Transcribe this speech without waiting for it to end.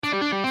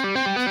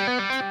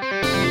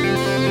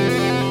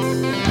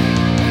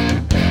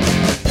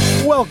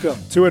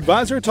Welcome to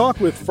Advisor Talk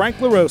with Frank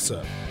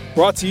LaRosa.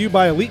 Brought to you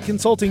by Elite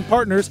Consulting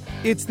Partners,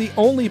 it's the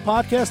only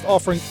podcast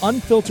offering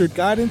unfiltered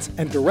guidance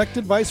and direct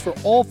advice for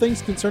all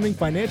things concerning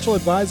financial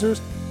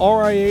advisors,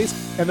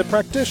 RIAs, and the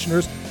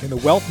practitioners in the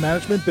wealth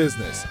management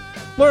business.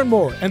 Learn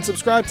more and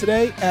subscribe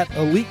today at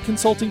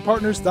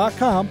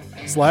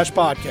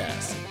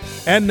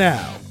eliteconsultingpartners.com/podcast. And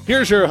now,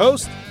 here's your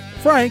host,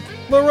 Frank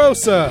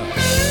LaRosa.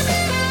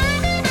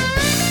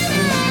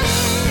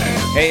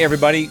 Hey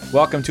everybody,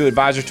 welcome to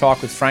Advisor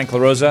Talk with Frank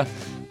LaRosa.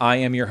 I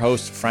am your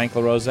host, Frank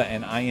LaRosa,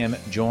 and I am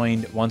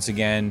joined once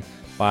again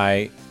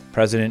by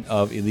President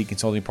of Elite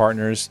Consulting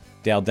Partners,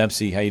 Dale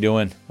Dempsey. How you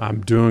doing?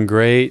 I'm doing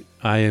great.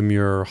 I am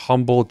your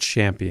humble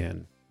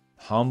champion.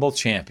 Humble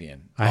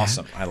champion.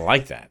 Awesome. I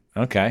like that.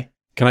 Okay.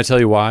 Can I tell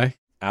you why?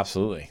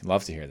 Absolutely.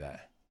 Love to hear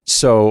that.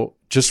 So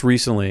just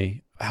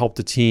recently, I helped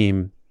a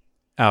team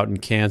out in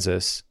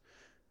Kansas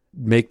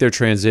make their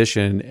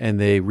transition, and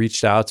they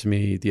reached out to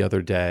me the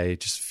other day,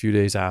 just a few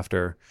days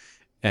after,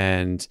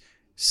 and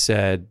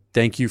said,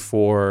 thank you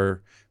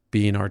for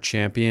being our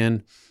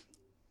champion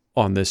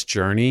on this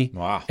journey.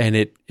 Wow. And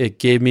it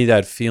gave me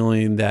that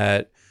feeling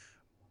that,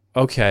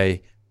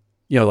 okay,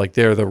 like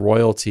they're the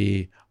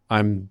royalty,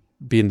 I'm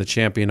being the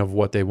champion of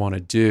what they want to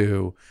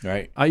do.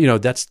 Right.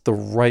 That's the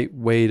right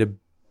way to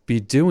be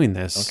doing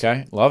this.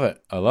 Okay. Love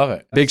it. I love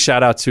it. Big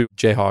shout out to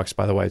Jayhawks,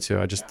 by the way, too.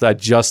 I just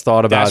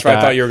thought about That's where that.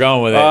 I thought you were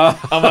going with it.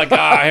 I'm like,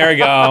 here we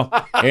go.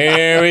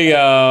 Here we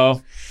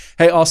go.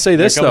 Hey, I'll say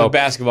this, Here comes though.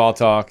 basketball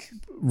talk.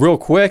 Real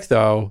quick,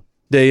 though,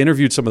 they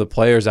interviewed some of the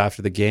players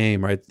after the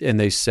game, right? And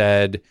they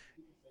said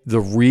the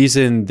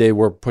reason they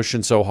were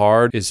pushing so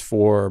hard is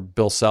for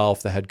Bill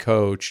Self, the head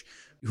coach,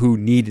 who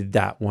needed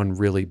that one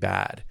really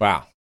bad.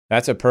 Wow.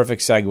 That's a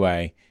perfect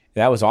segue.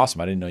 That was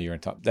awesome. I didn't know you were going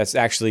to talk. That's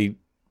actually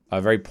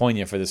very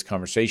poignant for this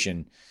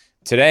conversation.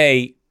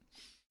 Today,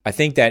 I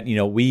think that,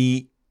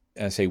 I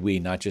say we,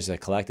 not just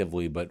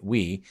collectively, but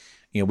we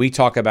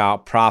talk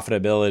about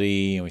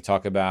profitability and we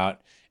talk about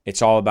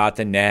it's all about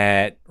the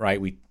net, right?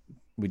 We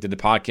did the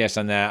podcast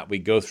on that. We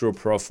go through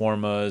pro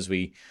formas.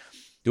 We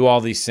do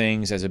all these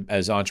things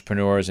as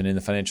entrepreneurs and in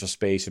the financial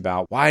space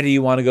about why do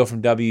you want to go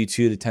from W-2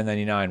 to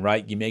 1099,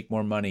 right? You make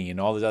more money and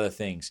all these other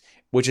things,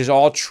 which is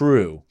all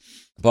true.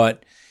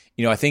 But,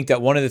 I think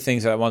that one of the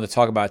things that I want to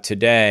talk about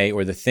today,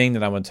 or the thing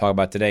that I want to talk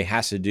about today,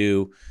 has to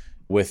do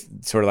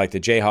with sort of like the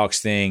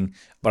Jayhawks thing.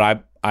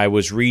 But I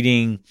was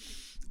reading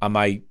on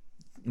my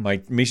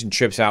recent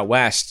trips out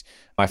west,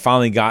 I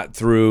finally got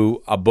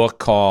through a book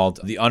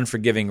called The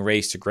Unforgiving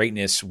Race to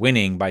Greatness,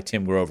 Winning by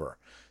Tim Grover.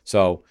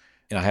 So,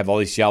 I have all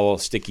these yellow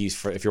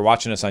stickies. If you're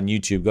watching us on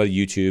YouTube, go to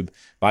YouTube,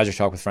 Advisor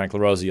Talk with Frank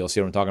LaRosa, you'll see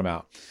what I'm talking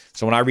about.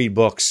 So when I read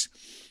books,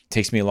 it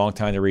takes me a long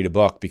time to read a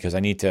book because I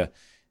need to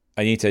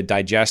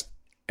digest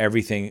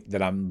everything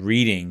that I'm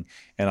reading,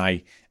 and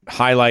I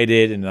highlight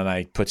it, and then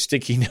I put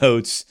sticky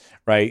notes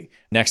right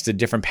next to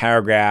different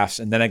paragraphs,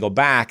 and then I go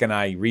back and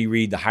I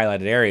reread the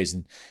highlighted areas.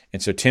 And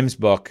so Tim's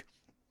book,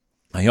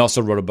 he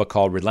also wrote a book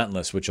called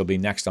Relentless, which will be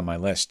next on my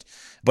list.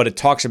 But it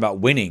talks about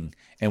winning,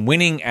 and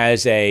winning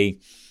as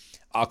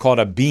I'll call it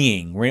a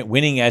being,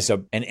 winning as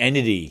an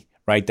entity,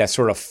 right, that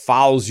sort of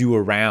follows you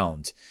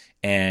around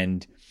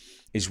and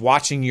is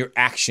watching your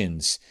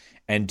actions.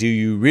 And do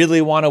you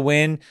really want to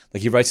win?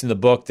 Like he writes in the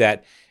book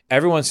that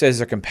everyone says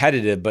they're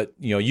competitive, but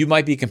you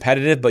might be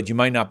competitive, but you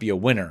might not be a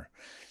winner,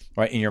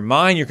 right? In your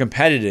mind, you're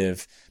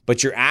competitive,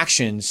 but your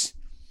actions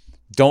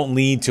don't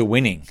lead to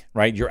winning,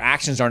 right? Your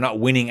actions are not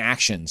winning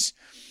actions.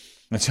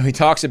 And so he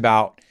talks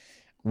about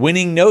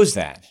winning knows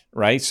that,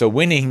 right? So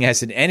winning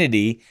as an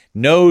entity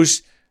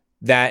knows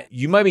that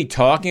you might be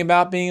talking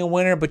about being a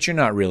winner, but you're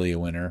not really a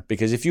winner,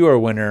 because if you were a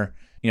winner,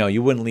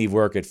 you wouldn't leave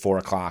work at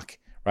 4:00.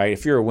 Right?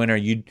 If you're a winner,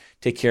 you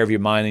take care of your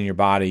mind and your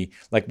body,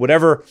 like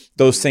whatever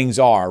those things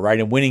are, right?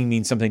 And winning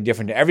means something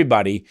different to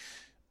everybody.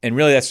 And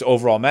really that's the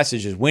overall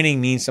message, is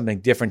winning means something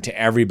different to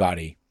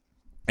everybody.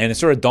 And it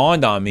sort of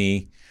dawned on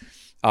me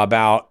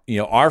about,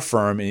 our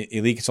firm,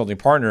 Elite Consulting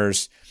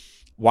Partners,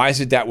 why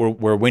is it that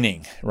we're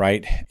winning,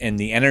 right? And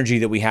the energy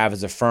that we have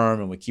as a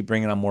firm, and we keep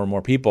bringing on more and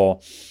more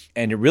people.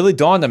 And it really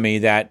dawned on me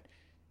that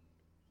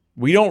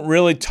we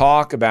rarely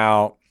talk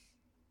about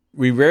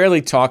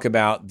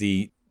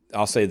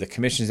I'll say the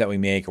commissions that we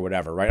make or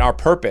whatever, right? Our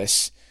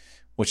purpose,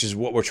 which is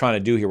what we're trying to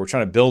do here. We're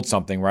trying to build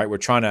something, right? We're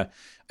trying to,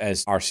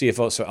 as our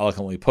CFO so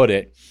eloquently put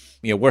it,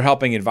 we're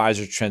helping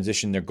advisors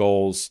transition their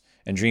goals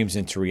and dreams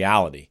into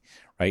reality,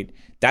 right?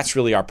 That's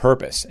really our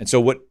purpose. And so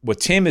what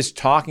Tim is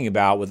talking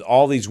about with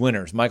all these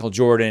winners, Michael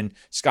Jordan,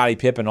 Scottie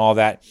Pippen, all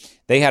that,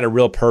 they had a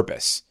real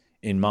purpose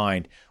in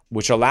mind,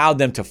 which allowed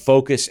them to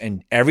focus,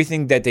 and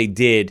everything that they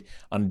did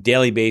on a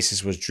daily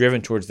basis was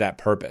driven towards that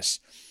purpose.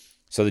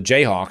 So the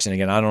Jayhawks, and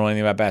again, I don't know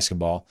anything about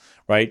basketball,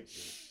 right?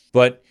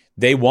 But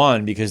they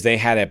won because they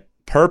had a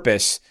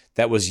purpose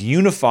that was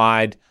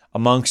unified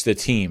amongst the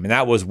team, and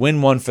that was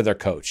win one for their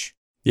coach.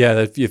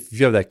 Yeah, if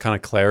you have that kind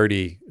of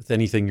clarity with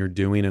anything you're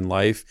doing in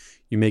life,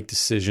 you make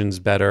decisions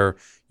better.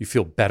 You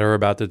feel better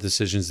about the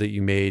decisions that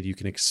you made. You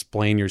can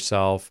explain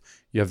yourself.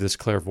 You have this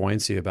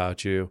clairvoyancy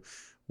about you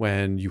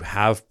when you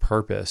have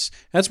purpose.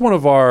 That's one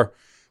of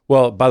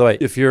Well, by the way,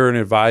 if you're an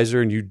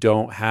advisor and you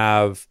don't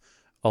have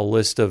a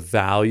list of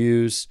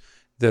values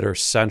that are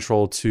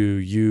central to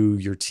you,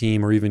 your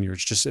team, or even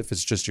if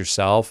it's just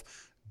yourself,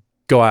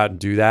 go out and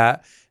do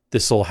that.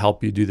 This will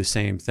help you do the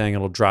same thing.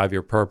 It'll drive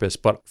your purpose.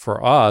 But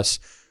for us,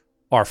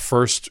 our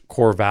first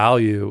core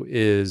value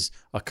is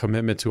a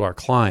commitment to our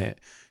client.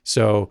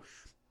 So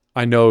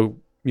I know,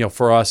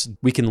 for us,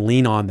 we can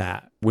lean on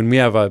that. When we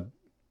have a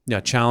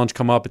challenge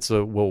come up,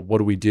 well, what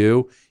do we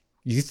do?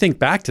 You think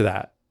back to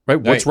that, right?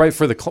 What's right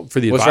for the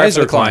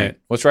advisor client?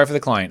 What's right for the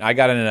client? I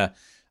got in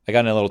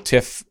a little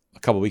tiff a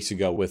couple of weeks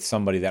ago with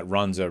somebody that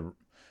runs the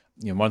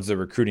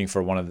recruiting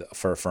for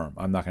a firm.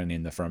 I'm not going to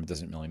name the firm; it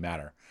doesn't really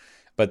matter.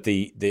 But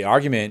the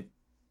argument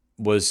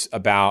was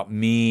about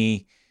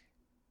me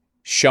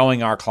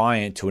showing our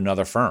client to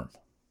another firm,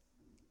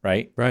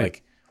 right? Right.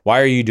 Like,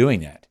 why are you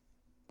doing that?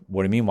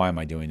 What do you mean, why am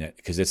I doing that?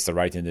 Because it's the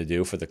right thing to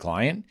do for the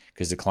client,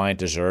 because the client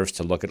deserves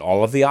to look at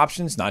all of the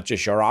options, not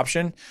just your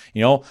option.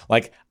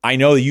 Like, I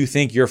know you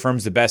think your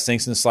firm's the best thing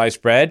since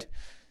sliced bread,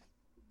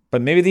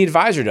 but maybe the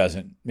advisor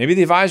doesn't. Maybe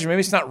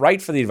it's not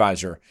right for the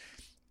advisor.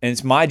 And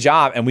it's my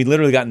job. And we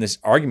literally got in this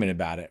argument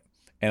about it.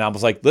 And I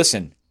was like,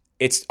 listen,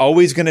 it's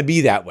always going to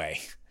be that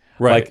way.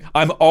 Right. Like,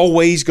 I'm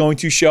always going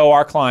to show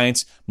our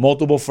clients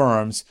multiple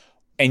firms,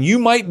 and you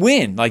might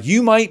win. Like,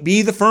 you might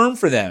be the firm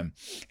for them.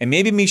 And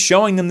maybe me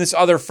showing them this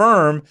other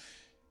firm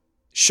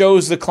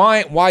shows the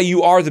client why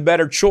you are the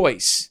better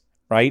choice,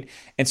 right?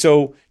 And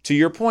so, to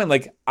your point,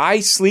 like, I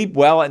sleep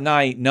well at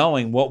night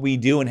knowing what we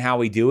do and how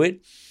we do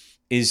it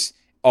is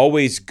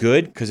always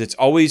good, because it's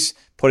always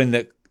putting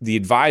the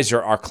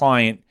advisor, our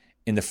client,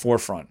 in the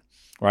forefront,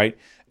 right?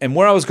 And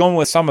where I was going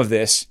with some of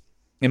this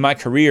in my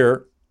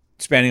career,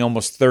 spanning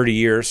almost 30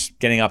 years,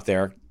 getting up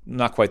there,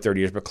 not quite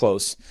 30 years, but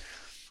close,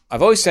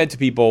 I've always said to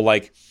people,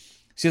 like,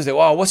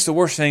 well, what's the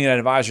worst thing that an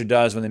advisor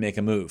does when they make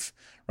a move,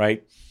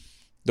 right?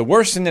 The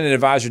worst thing that an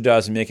advisor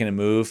does in making a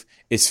move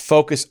is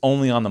focus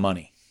only on the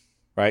money,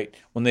 right?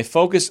 When they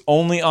focus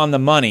only on the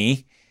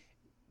money,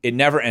 it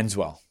never ends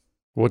well.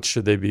 What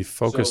should they be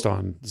focused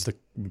on?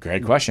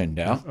 Great question.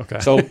 Yeah. Okay.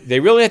 So they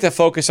really have to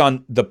focus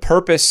on the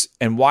purpose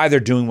and why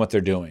they're doing what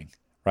they're doing,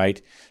 right?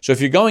 So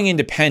if you're going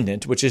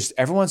independent, which is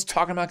everyone's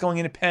talking about going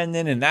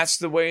independent, and that's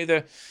the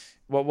way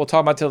we'll talk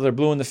about till they're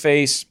blue in the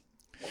face,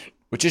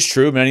 which is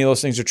true. Many of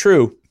those things are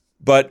true.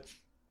 But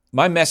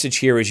my message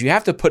here is you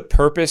have to put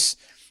purpose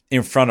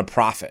in front of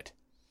profit,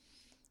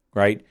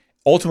 right?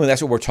 Ultimately,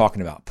 that's what we're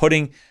talking about,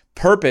 putting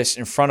purpose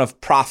in front of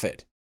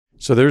profit.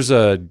 So there's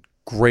a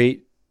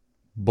great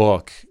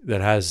book that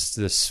has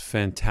this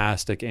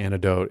fantastic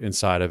anecdote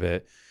inside of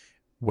it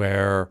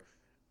where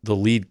the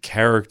lead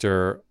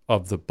character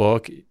of the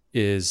book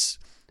is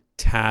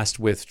tasked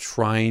with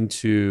trying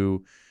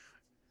to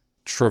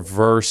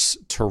traverse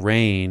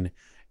terrain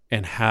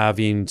and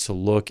having to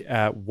look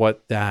at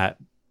what that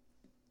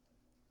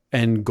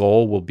end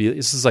goal will be.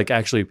 This is like,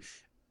 actually,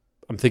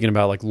 I'm thinking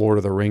about like Lord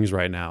of the Rings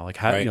right now. Like,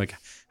 how, right.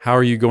 How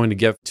are you going to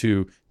get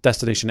to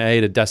destination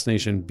A to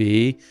destination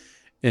B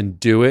and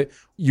do it?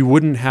 You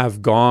wouldn't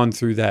have gone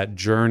through that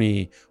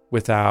journey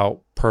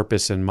without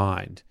purpose in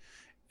mind.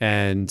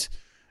 And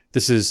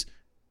this is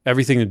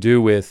everything to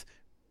do with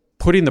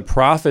putting the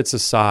profits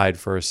aside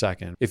for a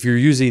second. If you're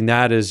using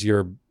that as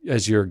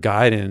your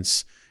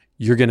guidance,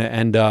 you're going to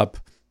end up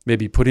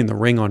maybe putting the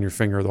ring on your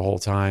finger the whole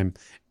time.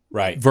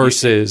 Right.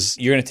 Versus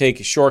you're going to take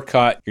a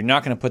shortcut. You're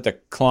not going to put the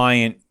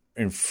client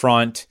in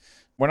front.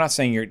 We're not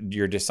saying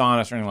you're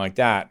dishonest or anything like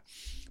that.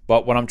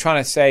 But what I'm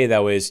trying to say,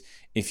 though, is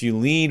if you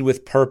lead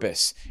with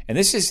purpose, and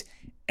this is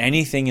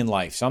anything in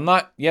life. So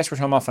yes, we're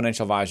talking about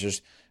financial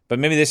advisors, but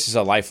maybe this is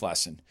a life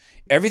lesson.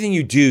 Everything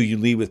you do, you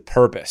lead with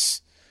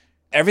purpose.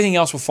 Everything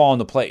else will fall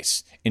into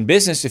place. In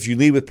business, if you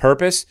lead with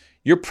purpose,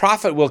 your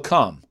profit will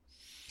come.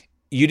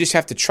 You just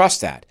have to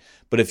trust that.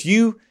 But if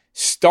you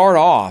start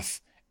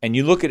off and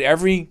you look at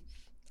every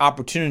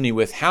opportunity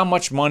with how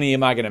much money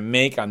am I going to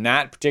make on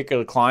that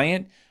particular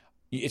client,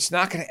 it's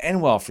not going to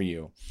end well for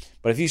you.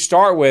 But if you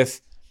start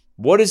with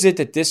what is it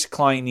that this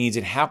client needs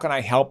and how can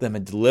I help them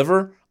and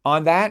deliver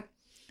on that,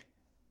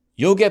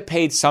 you'll get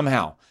paid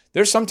somehow.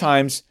 There's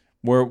sometimes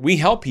where we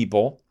help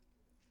people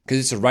because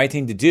it's the right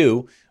thing to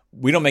do.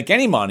 We don't make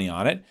any money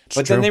on it,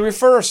 but then they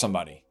refer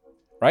somebody,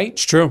 right?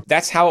 It's true.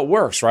 That's how it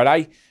works,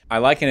 right? I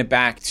liken it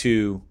back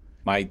to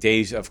my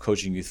days of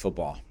coaching youth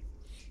football.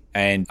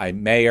 And I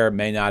may or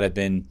may not have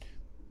been,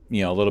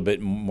 a little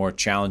bit more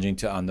challenging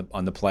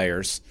on the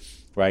players,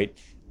 right?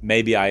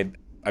 Maybe I've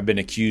been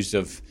accused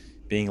of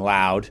being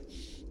loud.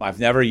 I've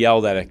never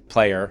yelled at a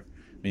player.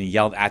 I mean,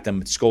 yelled at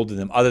them, scolded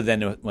them, other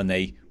than when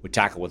they would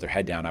tackle with their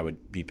head down, I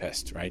would be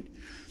pissed, right?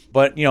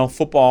 But,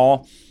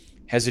 football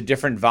has a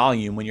different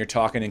volume when you're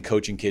talking and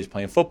coaching kids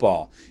playing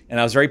football. And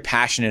I was very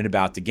passionate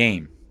about the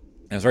game.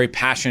 I was very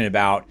passionate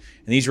about,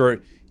 and these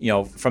were,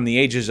 from the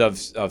ages of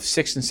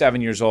 6 and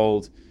 7 years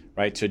old,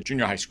 right, to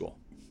junior high school.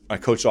 I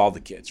coached all the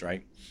kids,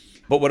 right?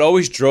 But what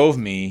always drove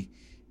me,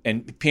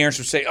 and parents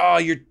would say, oh,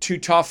 you're too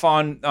tough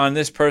on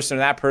this person or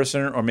that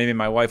person, or maybe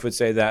my wife would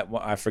say that,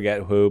 well, I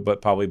forget who,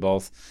 but probably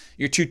both.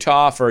 You're too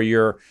tough, or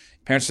you're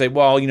parents say,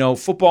 well,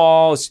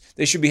 football,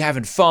 they should be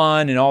having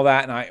fun and all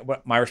that. And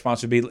my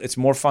response would be, it's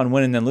more fun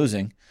winning than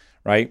losing,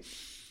 right?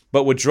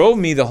 But what drove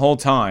me the whole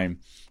time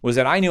was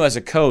that I knew as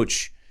a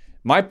coach,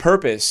 my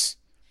purpose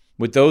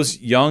with those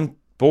young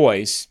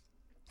boys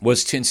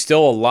was to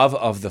instill a love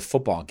of the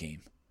football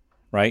game,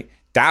 right?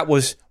 That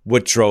was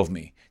what drove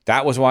me.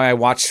 That was why I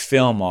watched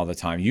film all the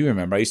time. You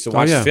remember, I used to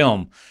watch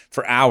film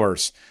for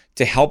hours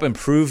to help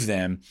improve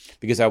them,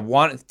 because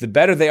the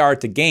better they are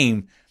at the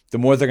game, the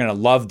more they're going to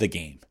love the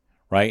game,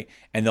 right?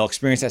 And they'll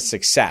experience that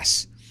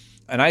success.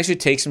 And I used to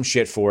take some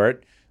shit for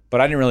it,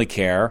 but I didn't really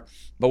care.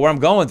 But where I'm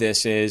going with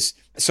this is,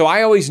 so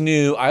I always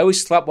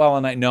slept well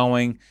at night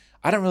knowing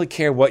I don't really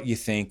care what you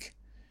think,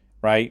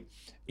 right?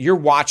 You're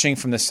watching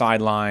from the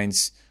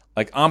sidelines.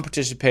 Like, I'm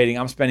participating,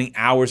 I'm spending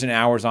hours and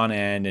hours on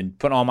end and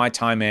putting all my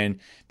time in,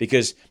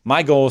 because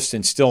my goal is to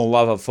instill a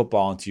love of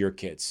football into your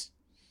kids,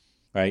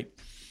 right?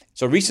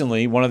 So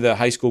recently, one of the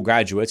high school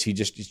graduates,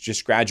 he's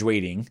just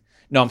graduating.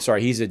 No, I'm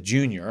sorry, he's a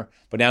junior,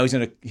 but now he's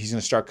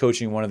gonna start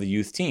coaching one of the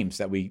youth teams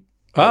that we're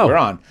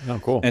on. Oh,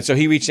 cool. And so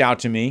he reached out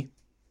to me.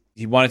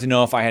 He wanted to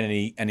know if I had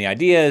any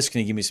ideas. Can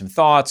he give me some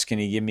thoughts? Can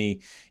he give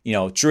me,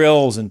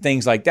 drills and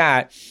things like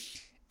that?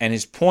 And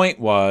his point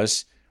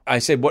was, I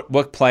said,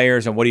 what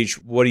players and what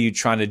are you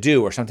trying to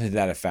do, or something to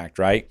that effect,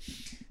 right?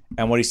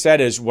 And what he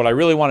said is, what I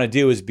really want to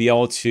do is be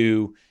able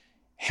to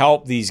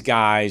help these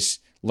guys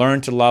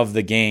learn to love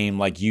the game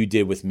like you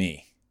did with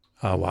me.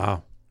 Oh,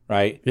 wow.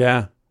 Right?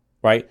 Yeah.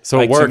 Right? So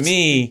it works. To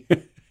me,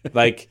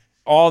 like,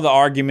 all the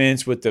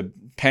arguments with the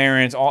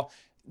parents,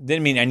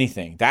 didn't mean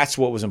anything. That's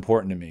what was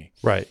important to me.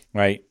 Right.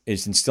 Right?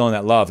 Is instilling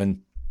that love.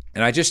 And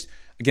I just,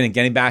 again,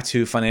 getting back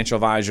to financial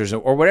advisors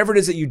or whatever it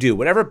is that you do,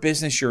 whatever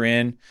business you're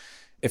in,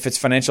 if it's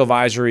financial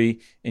advisory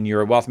and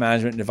you're a wealth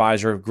management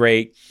advisor,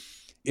 great.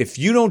 If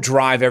you don't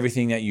drive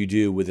everything that you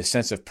do with a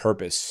sense of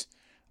purpose,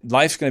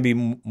 life's going to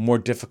be more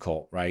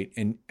difficult, right?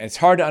 And it's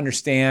hard to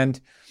understand.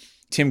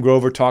 Tim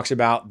Grover talks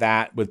about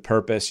that with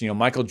purpose.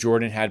 Michael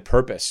Jordan had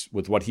purpose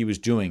with what he was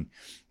doing.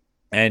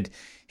 And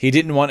he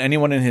didn't want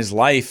anyone in his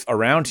life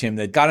around him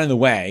that got in the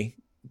way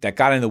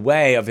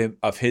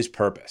of his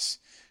purpose.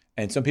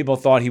 And some people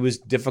thought he was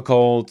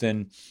difficult.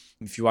 And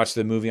if you watch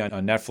the movie on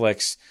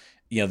Netflix,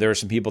 there were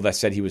some people that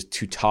said he was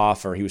too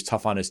tough, or he was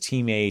tough on his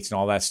teammates and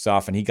all that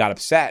stuff. And he got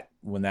upset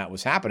when that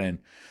was happening,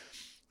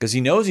 because he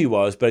knows he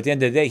was. But at the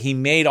end of the day, he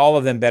made all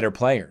of them better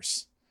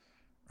players,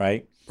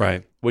 right?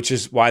 Right. Which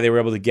is why they were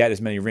able to get as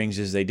many rings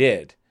as they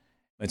did.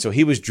 And so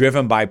he was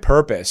driven by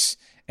purpose,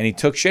 and he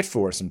took shit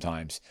for it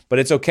sometimes. But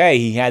it's okay.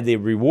 He had the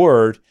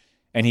reward,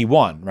 and he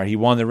won, right? He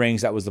won the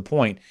rings. That was the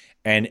point.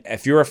 And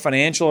if you're a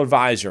financial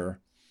advisor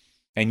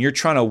and you're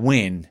trying to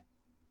win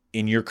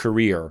in your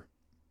career,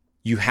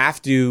 you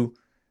have to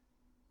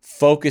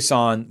focus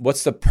on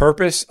what's the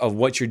purpose of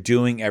what you're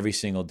doing every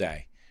single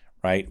day,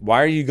 right?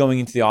 Why are you going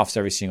into the office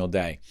every single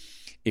day?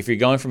 If you're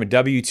going from a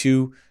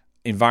W-2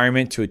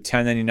 environment to a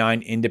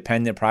 1099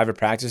 independent private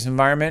practice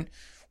environment,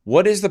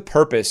 what is the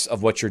purpose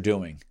of what you're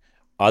doing?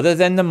 Other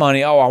than the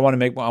money, I want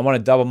to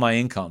double my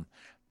income.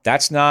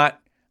 That's not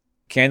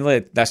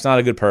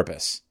a good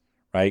purpose,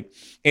 right?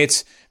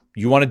 It's,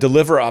 you want to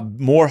deliver a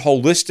more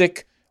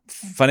holistic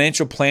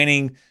financial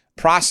planning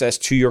process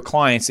to your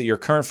clients that your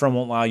current firm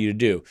won't allow you to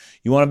do.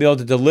 You want to be able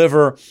to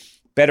deliver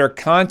better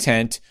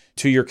content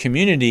to your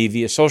community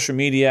via social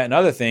media and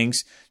other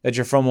things that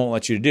your firm won't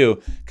let you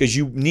do, because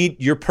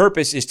your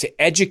purpose is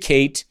to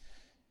educate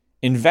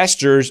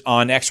investors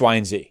on X, Y,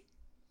 and Z,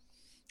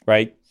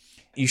 right?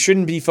 You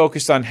shouldn't be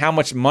focused on how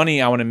much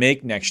money I want to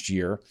make next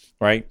year,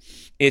 right?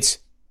 It's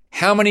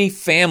how many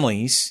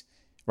families,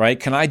 right,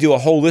 can I do a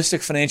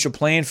holistic financial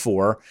plan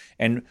for,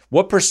 and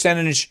what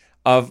percentage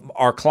of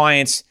our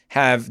clients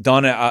have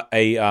done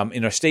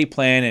an estate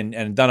plan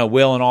and done a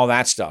will and all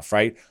that stuff,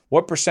 right?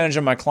 What percentage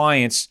of my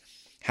clients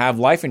have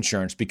life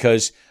insurance?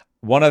 Because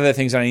one of the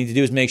things that I need to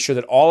do is make sure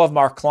that all of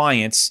our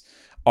clients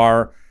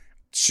are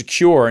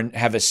secure and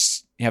have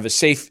a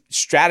safe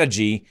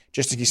strategy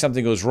just in case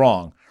something goes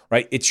wrong,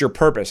 right? It's your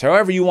purpose.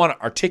 However you want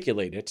to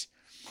articulate it,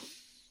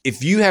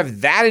 if you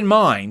have that in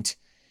mind,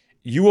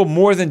 you will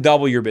more than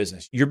double your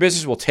business. Your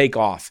business will take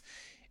off.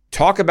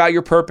 Talk about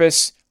your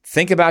purpose.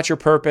 Think about your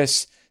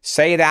purpose.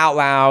 Say it out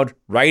loud.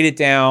 Write it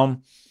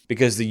down.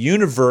 Because the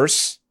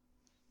universe,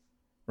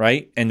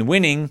 right, and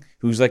winning,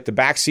 who's like the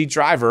backseat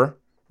driver,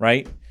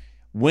 right,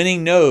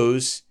 winning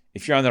knows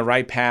if you're on the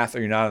right path or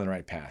you're not on the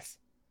right path,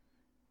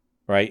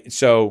 right?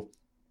 So,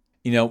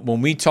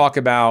 when we talk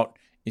about,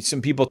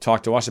 some people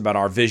talk to us about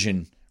our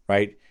vision,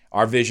 right?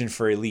 Our vision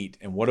for Elite,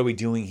 and what are we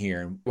doing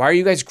here? And why are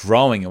you guys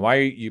growing? And why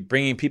are you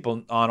bringing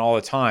people on all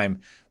the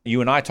time?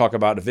 You and I talk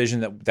about a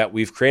vision that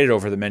we've created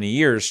over the many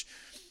years.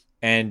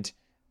 And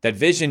that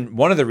vision,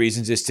 one of the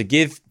reasons is to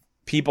give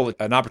people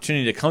an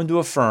opportunity to come to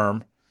a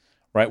firm,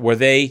 right, where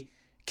they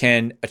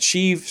can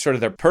achieve sort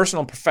of their personal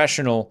and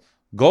professional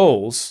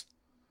goals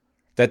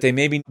that they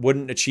maybe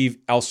wouldn't achieve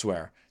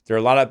elsewhere. There are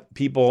a lot of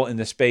people in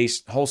the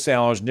space,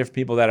 wholesalers and different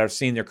people that have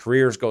seen their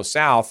careers go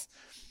south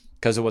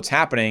because of what's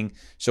happening.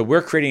 So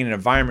we're creating an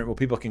environment where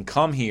people can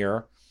come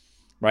here,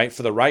 right,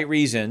 for the right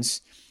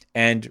reasons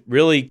and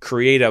really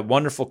create a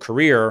wonderful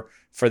career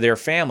for their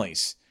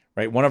families,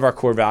 right? One of our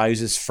core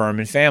values is firm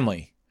and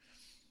family,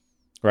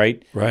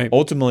 right? Right.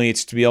 Ultimately,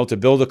 it's to be able to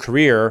build a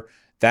career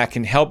that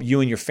can help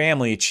you and your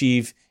family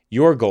achieve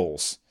your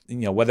goals.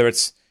 Whether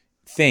it's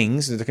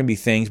things, there can be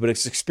things, but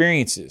it's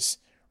experiences,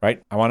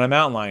 right? I want a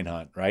mountain lion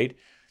hunt, right?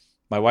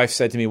 My wife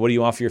said to me, what do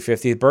you want for your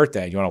 50th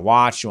birthday? Do you want to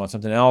watch? Do you want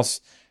something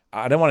else?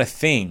 I don't want a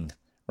thing,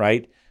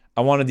 right?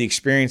 I wanted the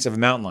experience of a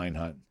mountain lion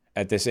hunt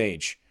at this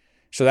age.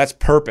 So that's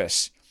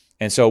purpose.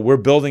 And so we're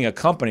building a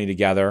company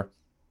together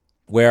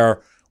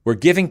where we're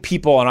giving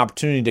people an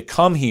opportunity to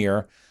come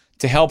here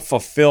to help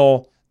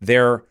fulfill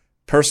their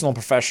personal and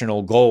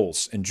professional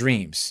goals and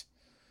dreams,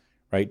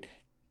 right?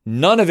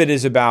 None of it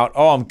is about,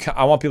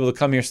 I want people to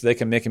come here so they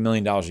can make $1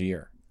 million a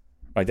year,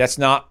 right? That's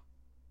not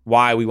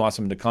why we want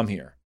someone to come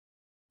here.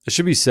 It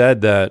should be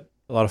said that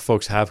a lot of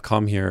folks have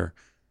come here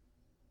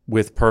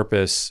with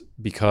purpose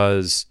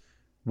because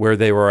where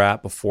they were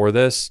at before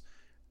this,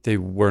 they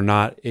were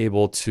not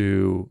able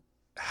to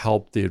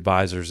help the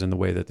advisors in the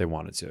way that they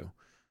wanted to.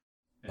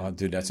 Oh,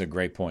 dude, that's a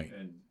great point.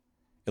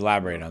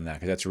 Elaborate on that,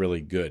 because that's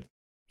really good.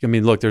 I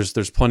mean, look,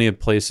 there's plenty of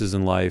places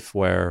in life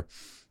where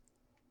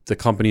the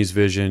company's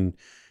vision,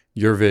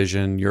 your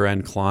vision, your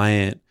end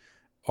client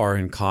are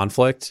in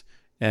conflict,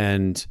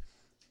 and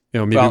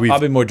maybe I'll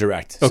be more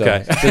direct.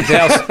 Okay.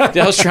 So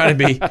Dale's trying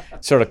to be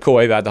sort of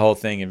coy about the whole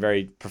thing and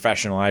very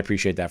professional. I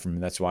appreciate that from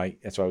him. That's why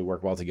we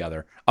work well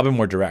together. I'll be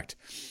more direct.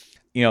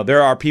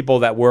 There are people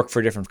that work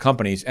for different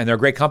companies, and they're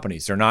great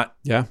companies. They're not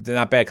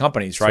bad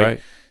companies,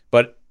 right?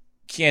 But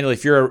candidly,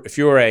 if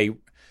you're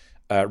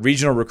a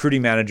regional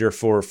recruiting manager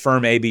for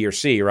firm A, B, or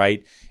C,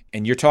 right,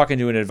 and you're talking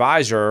to an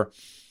advisor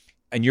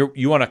and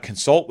you want to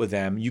consult with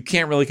them, you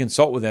can't really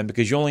consult with them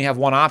because you only have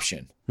one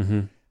option.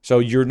 Mm-hmm. So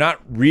you're not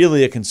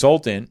really a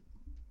consultant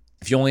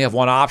if you only have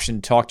one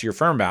option to talk to your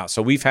firm about.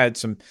 So we've had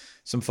some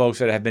folks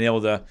that have been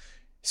able to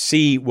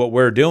see what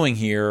we're doing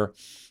here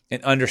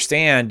and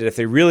understand that if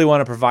they really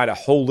want to provide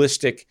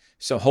holistic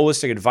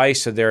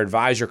advice to their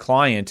advisor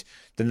client,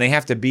 then they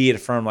have to be at a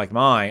firm like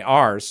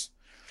ours,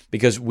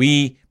 because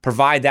we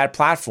provide that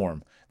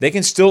platform. They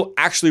can still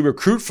actually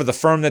recruit for the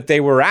firm that they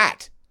were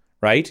at,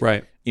 right?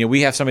 Right.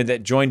 We have somebody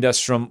that joined us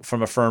from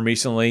a firm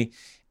recently,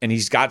 and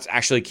he's got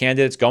actually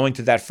candidates going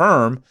to that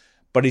firm,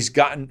 but he's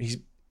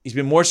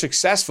been more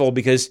successful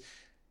because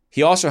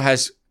he also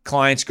has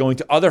clients going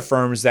to other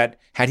firms that,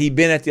 had he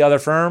been at the other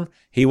firm,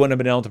 he wouldn't have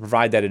been able to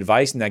provide that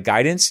advice and that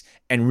guidance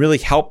and really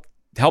help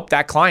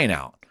that client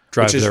out.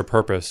 Drive their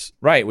purpose.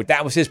 Right.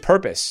 That was his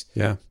purpose.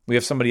 Yeah. We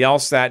have somebody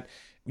else that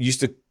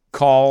used to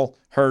call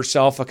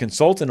herself a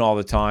consultant all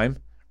the time,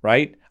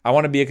 right? I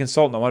want to be a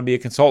consultant.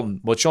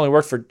 Well,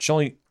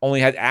 she only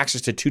had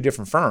access to 2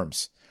 different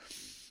firms.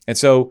 And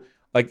so,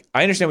 I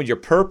understand what your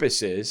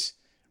purpose is,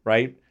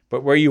 right?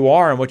 But where you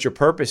are and what your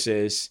purpose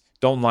is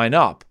don't line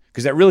up,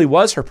 because that really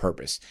was her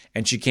purpose.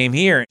 And she came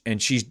here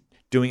and she's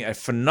doing a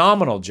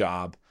phenomenal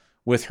job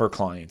with her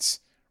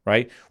clients,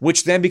 right?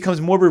 Which then becomes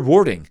more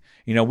rewarding.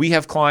 We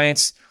have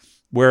clients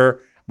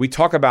where we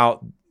talk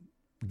about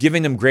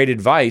giving them great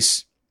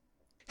advice,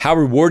 how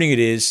rewarding it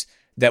is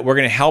that we're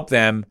going to help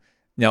them.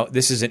 Now,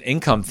 this is an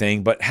income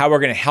thing, but how we're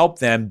going to help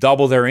them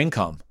double their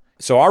income.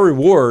 So our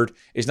reward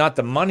is not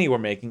the money we're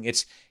making.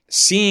 It's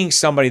seeing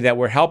somebody that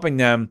we're helping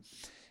them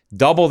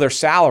double their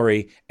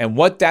salary and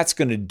what that's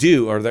going to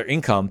do, or their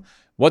income,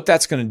 what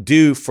that's going to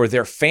do for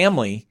their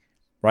family,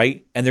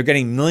 right? And they're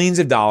getting millions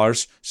of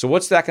dollars. So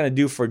what's that going to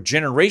do for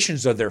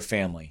generations of their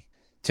family?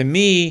 To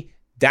me,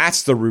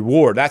 that's the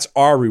reward. That's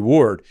our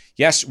reward.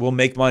 Yes, we'll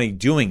make money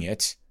doing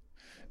it,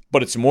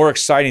 but it's more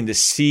exciting to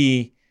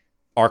see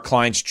our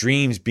clients'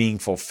 dreams being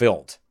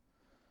fulfilled.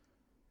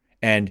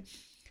 And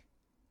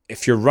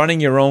if you're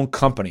running your own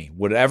company,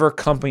 whatever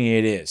company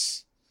it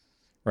is,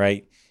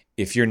 right?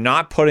 If you're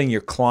not putting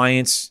your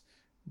clients'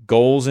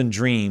 goals and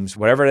dreams,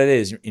 whatever that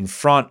is, in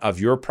front of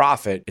your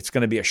profit, it's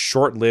going to be a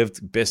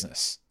short-lived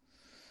business.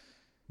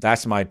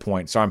 That's my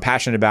point. So I'm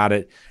passionate about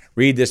it.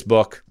 Read this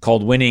book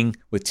called Winning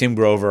with Tim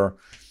Grover.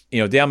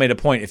 Dale made a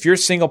point. If you're a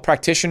single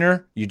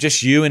practitioner, you're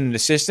just you and an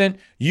assistant,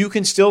 you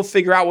can still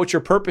figure out what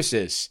your purpose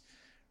is,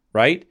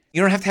 right?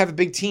 You don't have to have a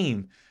big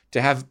team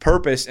to have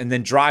purpose and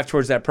then drive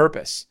towards that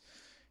purpose.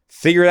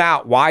 Figure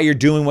out why you're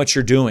doing what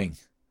you're doing.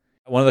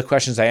 One of the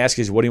questions I ask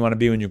is, what do you want to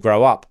be when you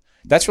grow up?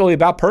 That's really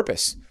about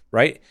purpose,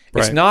 right?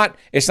 It's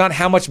not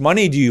how much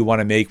money do you want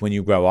to make when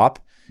you grow up.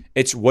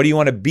 It's what do you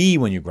want to be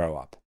when you grow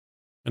up?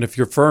 And if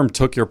your firm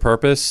took your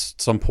purpose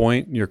at some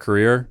point in your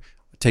career,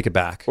 take it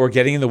back. Or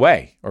getting in the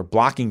way or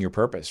blocking your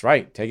purpose,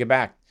 right? Take it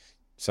back.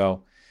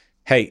 So,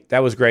 hey, that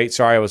was great.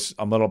 Sorry,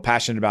 I'm a little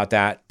passionate about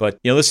that. But,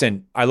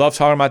 listen, I love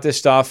talking about this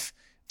stuff.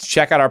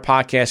 Check out our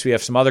podcast. We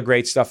have some other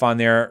great stuff on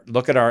there.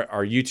 Look at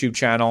our YouTube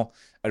channel,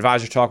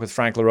 Advisor Talk with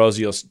Frank LaRosa.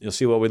 You'll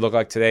see what we look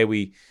like today.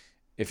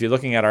 If you're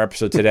looking at our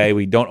episode today,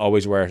 we don't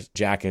always wear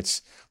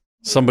jackets.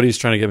 Somebody's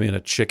trying to get me in a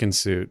chicken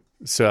suit.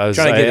 So I was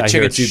trying to get a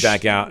chicken suit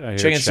back out.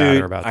 Chicken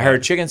suit. I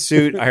heard chicken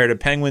suit. I heard a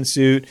penguin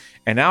suit,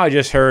 and now I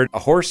just heard a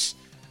horse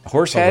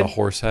head. A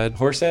horse head.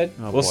 Horse head.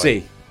 Oh, we'll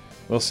see.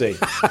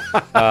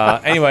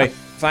 Anyway,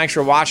 Thanks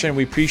for watching.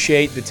 We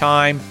appreciate the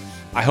time.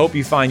 I hope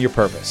you find your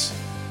purpose.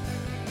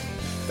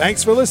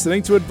 Thanks for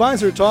listening to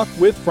Advisor Talk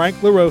with Frank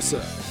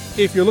LaRosa.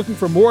 If you're looking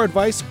for more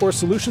advice or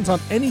solutions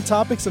on any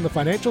topics in the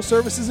financial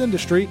services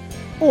industry,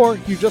 or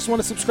you just want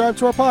to subscribe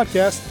to our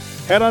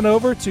podcast, head on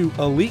over to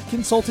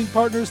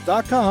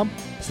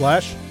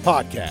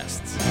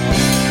eliteconsultingpartners.com/podcasts.